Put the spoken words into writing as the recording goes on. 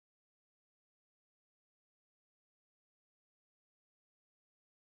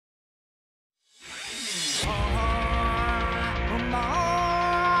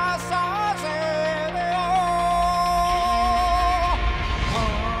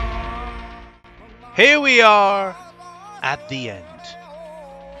Here we are at the end.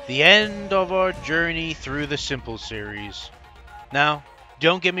 The end of our journey through the Simple series. Now,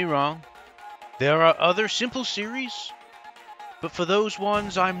 don't get me wrong, there are other Simple series, but for those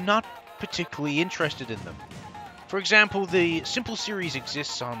ones I'm not particularly interested in them. For example, the Simple series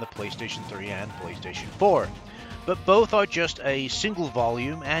exists on the PlayStation 3 and PlayStation 4, but both are just a single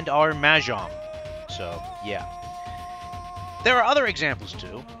volume and are mahjong. So, yeah. There are other examples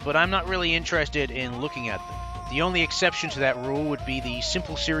too, but I'm not really interested in looking at them. The only exception to that rule would be the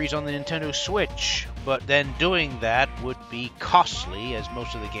Simple series on the Nintendo Switch, but then doing that would be costly as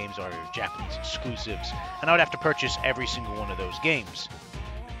most of the games are Japanese exclusives, and I would have to purchase every single one of those games.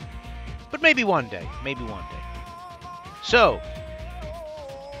 But maybe one day, maybe one day. So,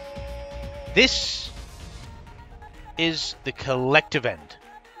 this is the collective end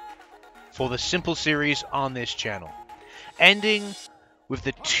for the Simple series on this channel, ending with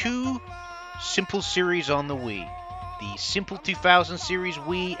the two Simple series on the Wii, the Simple 2000 series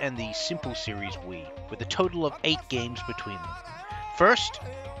Wii and the Simple series Wii, with a total of 8 games between them. First,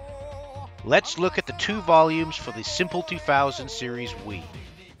 let's look at the 2 volumes for the Simple 2000 series Wii.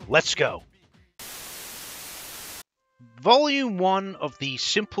 Let's go! Volume 1 of the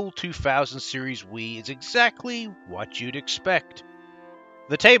Simple 2000 series Wii is exactly what you'd expect.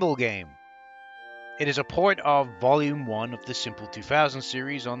 The table game. It is a port of Volume 1 of the Simple 2000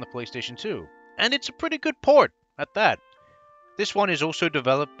 series on the PlayStation 2, and it's a pretty good port at that. This one is also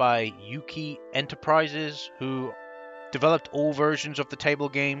developed by Yuki Enterprises, who developed all versions of the table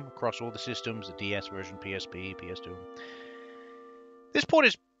game across all the systems, the DS version, PSP, PS2. This port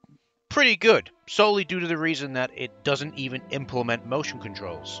is pretty good, solely due to the reason that it doesn't even implement motion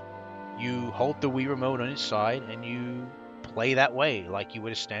controls. You hold the Wii remote on its side and you play that way like you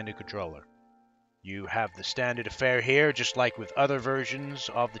would a standard controller. You have the standard affair here, just like with other versions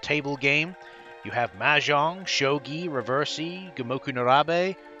of the table game. You have Mahjong, Shogi, Reversi, Gamoku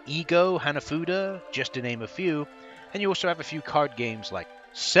Narabe, Ego, Hanafuda, just to name a few. And you also have a few card games like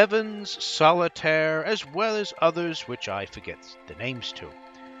Sevens, Solitaire, as well as others which I forget the names to.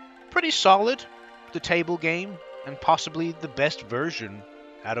 Pretty solid, the table game, and possibly the best version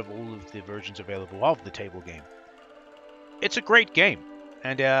out of all of the versions available of the table game. It's a great game,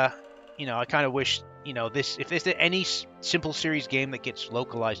 and I kind of wish, if there's any Simple series game that gets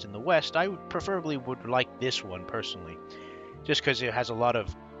localized in the West, I would like this one personally, just because it has a lot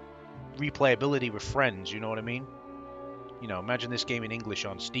of replayability with friends. You know what I mean? Imagine this game in English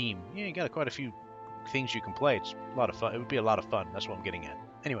on Steam. Yeah, you got quite a few things you can play. It's a lot of fun. It would be a lot of fun. That's what I'm getting at.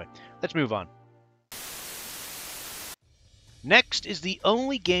 Anyway, let's move on. Next is the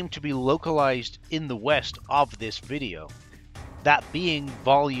only game to be localized in the West of this video. That being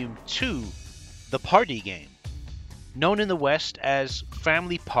Volume 2, the party game, known in the West as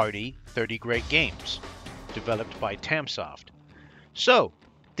Family Party 30 Great Games, developed by Tamsoft. So,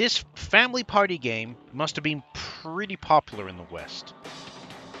 this Family Party game must have been pretty popular in the West,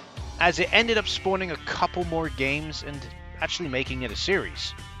 as it ended up spawning a couple more games and actually making it a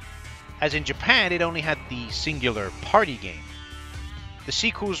series. As in Japan, it only had the singular party game. The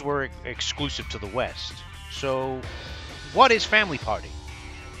sequels were exclusive to the West. So, what is Family Party?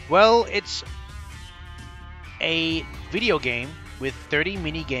 Well, it's a video game with 30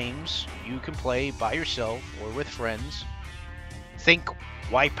 mini-games you can play by yourself or with friends. Think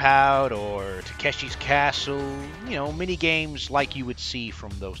Wipeout or Takeshi's Castle, mini-games like you would see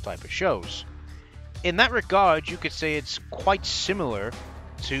from those type of shows. In that regard, you could say it's quite similar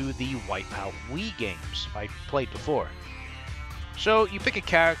to the Wipeout Wii games I've played before. So you pick a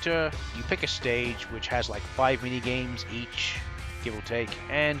character, you pick a stage which has like 5 mini-games each, give or take,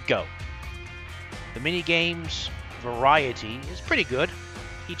 and go. The mini-games variety is pretty good.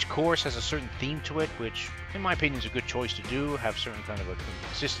 Each course has a certain theme to it, which in my opinion is a good choice to do, have certain kind of a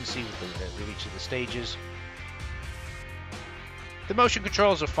consistency with each of the stages. The motion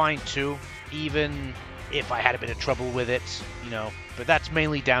controls are fine too, even if I had a bit of trouble with it, but that's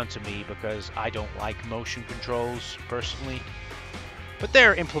mainly down to me because I don't like motion controls personally. But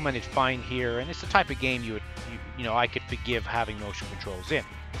they're implemented fine here, and it's the type of game I could forgive having motion controls in.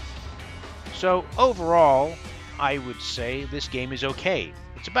 So overall, I would say this game is okay.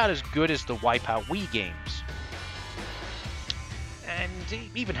 It's about as good as the Wipeout Wii games, and it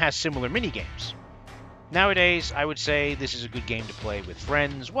even has similar mini-games. Nowadays, I would say this is a good game to play with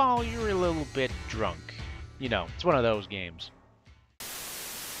friends while you're a little bit drunk. It's one of those games.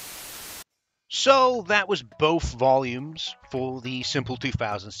 So that was both volumes for the Simple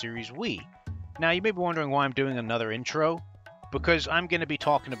 2000 series Wii. Now you may be wondering why I'm doing another intro. because I'm going to be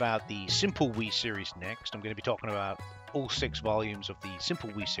talking about the Simple Wii Series next. I'm going to be talking about all 6 volumes of the Simple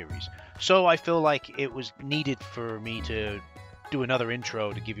Wii Series. So I feel like it was needed for me to do another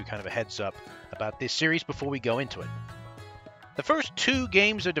intro to give you kind of a heads up about this series before we go into it. The first 2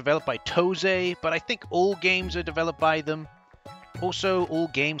 games are developed by Toze, but I think all games are developed by them. Also, all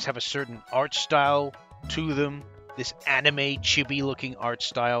games have a certain art style to them, this anime chibi looking art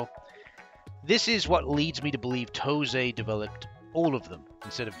style. This is what leads me to believe Toze developed all of them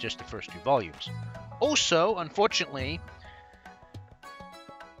instead of just the first 2 volumes. Also, unfortunately,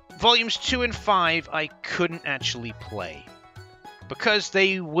 volumes 2 and 5 I couldn't actually play because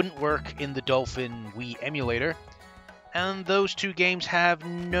they wouldn't work in the Dolphin Wii emulator, and those 2 games have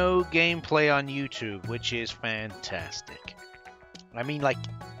no gameplay on YouTube, which is fantastic. I mean, like,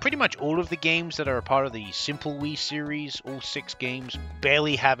 pretty much all of the games that are a part of the Simple Wii series, all 6 games,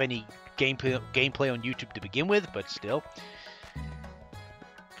 barely have any gameplay on YouTube to begin with, but still.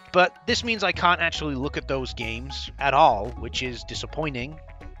 But this means I can't actually look at those games at all, which is disappointing.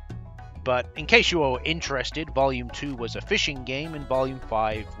 But in case you are interested, Volume 2 was a fishing game, and Volume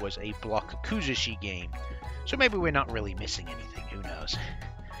 5 was a block Kuzushi game. So maybe we're not really missing anything, who knows.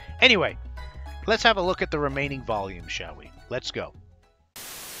 Anyway, let's have a look at the remaining volumes, shall we? Let's go.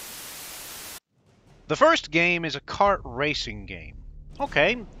 The first game is a kart racing game.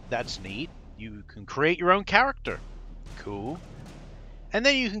 Okay, that's neat. You can create your own character. Cool. And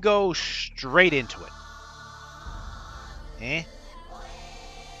then you can go straight into it.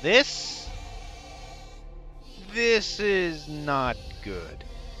 This is not good.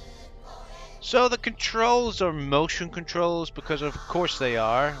 So the controls are motion controls because of course they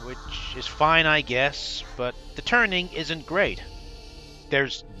are, which is fine I guess, but the turning isn't great.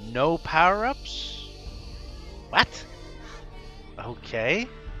 There's no power-ups? What? Okay.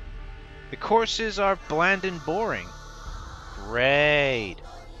 The courses are bland and boring. Great.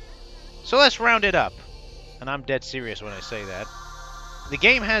 So let's round it up. And I'm dead serious when I say that. The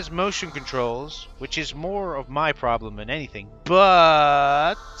game has motion controls, which is more of my problem than anything,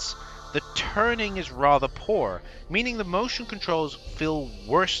 but the turning is rather poor, meaning the motion controls feel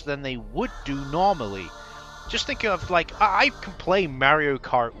worse than they would do normally. Just think of, like, I can play Mario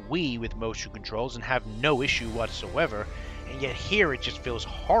Kart Wii with motion controls and have no issue whatsoever, and yet here it just feels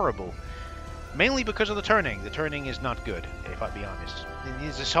horrible. Mainly because of the turning. The turning is not good, if I'll be honest.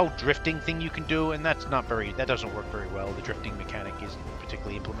 There's this whole drifting thing you can do, and that doesn't work very well. The drifting mechanic isn't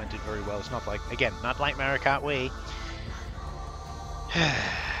particularly implemented very well. It's not like, again, not like Mario Kart Wii.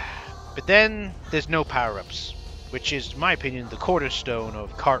 But then, there's no power-ups, which is, in my opinion, the cornerstone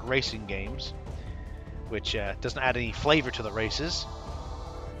of kart racing games, which doesn't add any flavor to the races.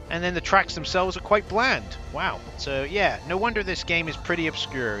 And then the tracks themselves are quite bland. Wow. So yeah, no wonder this game is pretty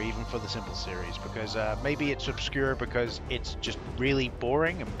obscure, even for the Simple series, because maybe it's obscure because it's just really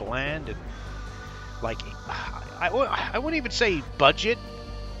boring and bland, and like, I wouldn't even say budget.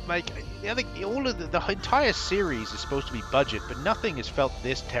 Like, I think all of the entire series is supposed to be budget, but nothing has felt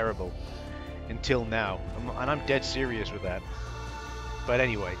this terrible until now, and I'm dead serious with that. But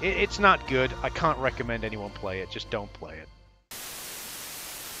anyway, it's not good. I can't recommend anyone play it. Just don't play it.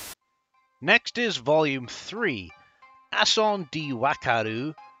 Next is Volume 3, Ason de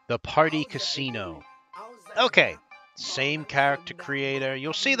Wakaru, The Party Casino. Okay, same character creator.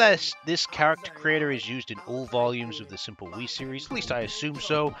 You'll see that this character creator is used in all volumes of the Simple Wii series, at least I assume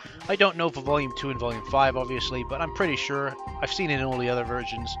so. I don't know for Volume 2 and Volume 5, obviously, but I'm pretty sure. I've seen it in all the other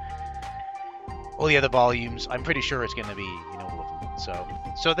versions, all the other volumes. I'm pretty sure it's going to be, you know, all of them.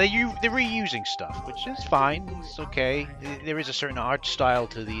 So they're reusing stuff, which is fine. It's okay. There is a certain art style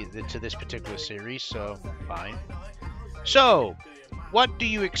to this particular series, so fine. So, what do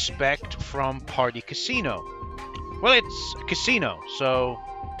you expect from Party Casino? Well, it's a casino, so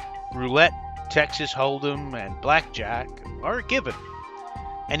roulette, Texas Hold'em, and blackjack are a given.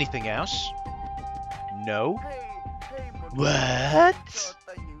 Anything else? No. What?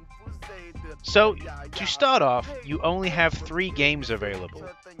 So, to start off, you only have 3 games available.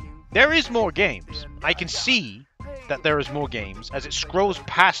 There is more games. I can see that there is more games as it scrolls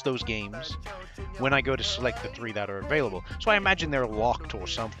past those games when I go to select the 3 that are available. So I imagine they're locked or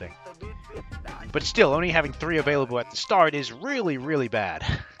something. But still, only having 3 available at the start is really, really bad.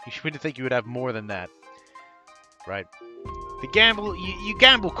 You wouldn't think you would have more than that. Right? You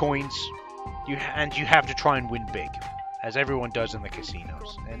gamble coins, and you have to try and win big, as everyone does in the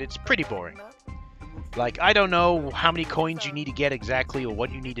casinos, and it's pretty boring. Like, I don't know how many coins you need to get exactly, or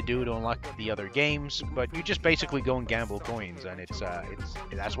what you need to do to unlock the other games, but you just basically go and gamble coins, and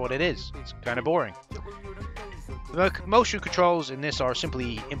that's what it is. It's kind of boring. The motion controls in this are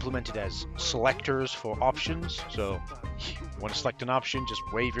simply implemented as selectors for options, so Want to select an option, just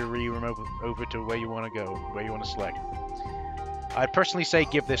wave your Wii remote over to where you want to go, where you want to select. I'd personally say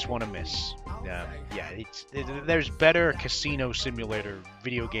give this one a miss. Yeah, there's better casino simulator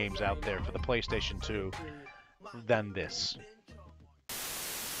video games out there for the PlayStation 2 than this.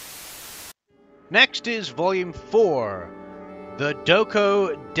 Next is Volume 4, the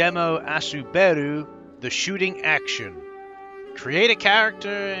DokoDemo Asoberu, the shooting action. Create a character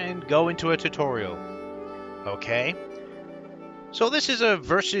and go into a tutorial. Okay. So this is a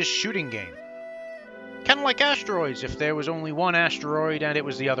versus shooting game. Kind of like Asteroids if there was only one asteroid and it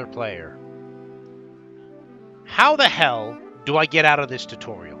was the other player. How the hell do I get out of this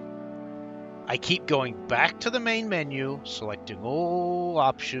tutorial? I keep going back to the main menu, selecting all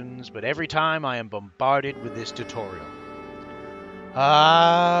options, but every time I am bombarded with this tutorial.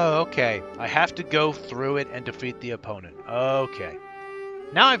 Okay. I have to go through it and defeat the opponent. Okay.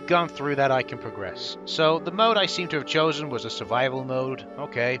 Now I've gone through that, I can progress. So the mode I seem to have chosen was a survival mode.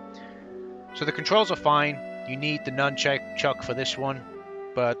 Okay. So the controls are fine. You need the nunchuck for this one,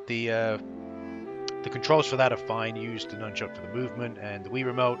 but the controls for that are fine. You use the nunchuck for the movement, and the Wii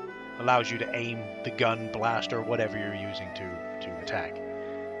remote allows you to aim the gun, blaster, whatever you're using to attack.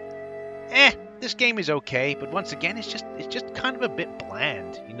 This game is okay, but once again, it's just kind of a bit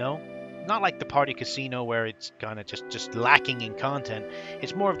bland, you know? Not like the Party Casino where it's kind of just lacking in content.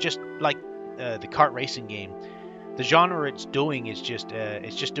 It's more of just like the kart racing game. The genre it's doing is just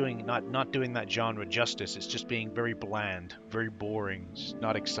doing not doing that genre justice. It's just being very bland, very boring, it's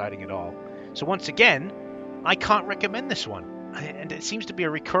not exciting at all. So once again, I can't recommend this one. And it seems to be a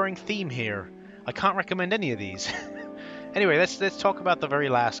recurring theme here. I can't recommend any of these. Anyway, let's talk about the very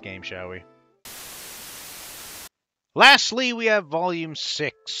last game, shall we? Lastly, we have Volume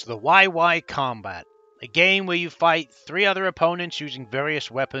 6, the YY Combat, a game where you fight 3 other opponents using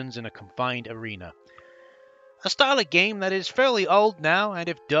various weapons in a confined arena. A style of game that is fairly old now, and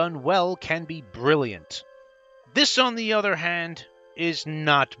if done well, can be brilliant. This, on the other hand, is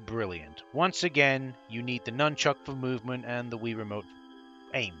not brilliant. Once again, you need the nunchuck for movement and the Wii remote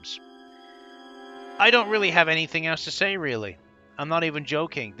aims. I don't really have anything else to say, really. I'm not even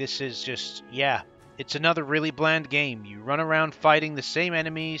joking. This is just, yeah, it's another really bland game. You run around fighting the same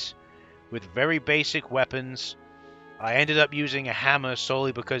enemies with very basic weapons. I ended up using a hammer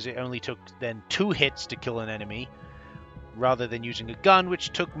solely because it only took then 2 hits to kill an enemy, rather than using a gun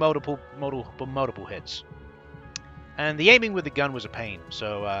which took multiple hits. And the aiming with the gun was a pain,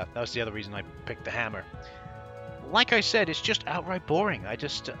 so that was the other reason I picked the hammer. Like I said, it's just outright boring. It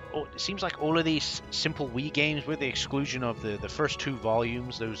seems like all of these simple Wii games, with the exclusion of the first 2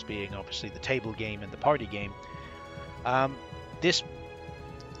 volumes, those being obviously the table game and the party game,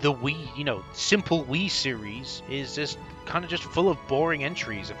 the Wii, simple Wii series is just kind of just full of boring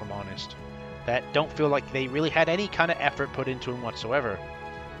entries, if I'm honest, that don't feel like they really had any kind of effort put into them whatsoever.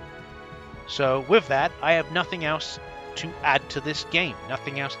 So with that, I have nothing else to add to this game.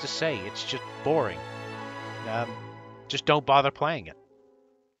 Nothing else to say. It's just boring. Just don't bother playing it.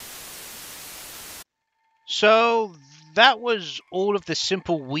 So that was all of the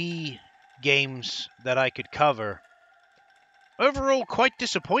simple Wii games that I could cover. Overall, quite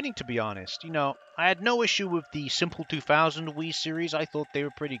disappointing, to be honest. I had no issue with the Simple 2000 Wii series. I thought they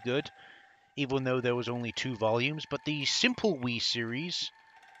were pretty good, even though there was only 2 volumes. But the Simple Wii series,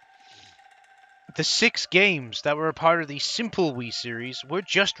 the 6 games that were a part of the Simple Wii series, were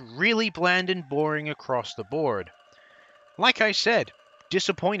just really bland and boring across the board. Like I said,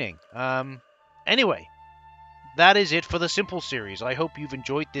 disappointing. Anyway, that is it for the Simple series. I hope you've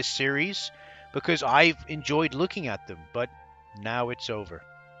enjoyed this series, because I've enjoyed looking at them, but now it's over.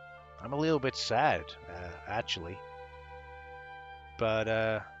 I'm a little bit sad, actually.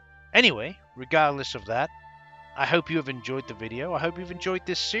 But anyway, regardless of that, I hope you have enjoyed the video. I hope you've enjoyed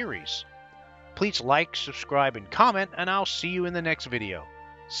this series. Please like, subscribe, and comment, and I'll see you in the next video.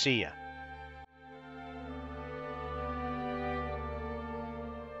 See ya.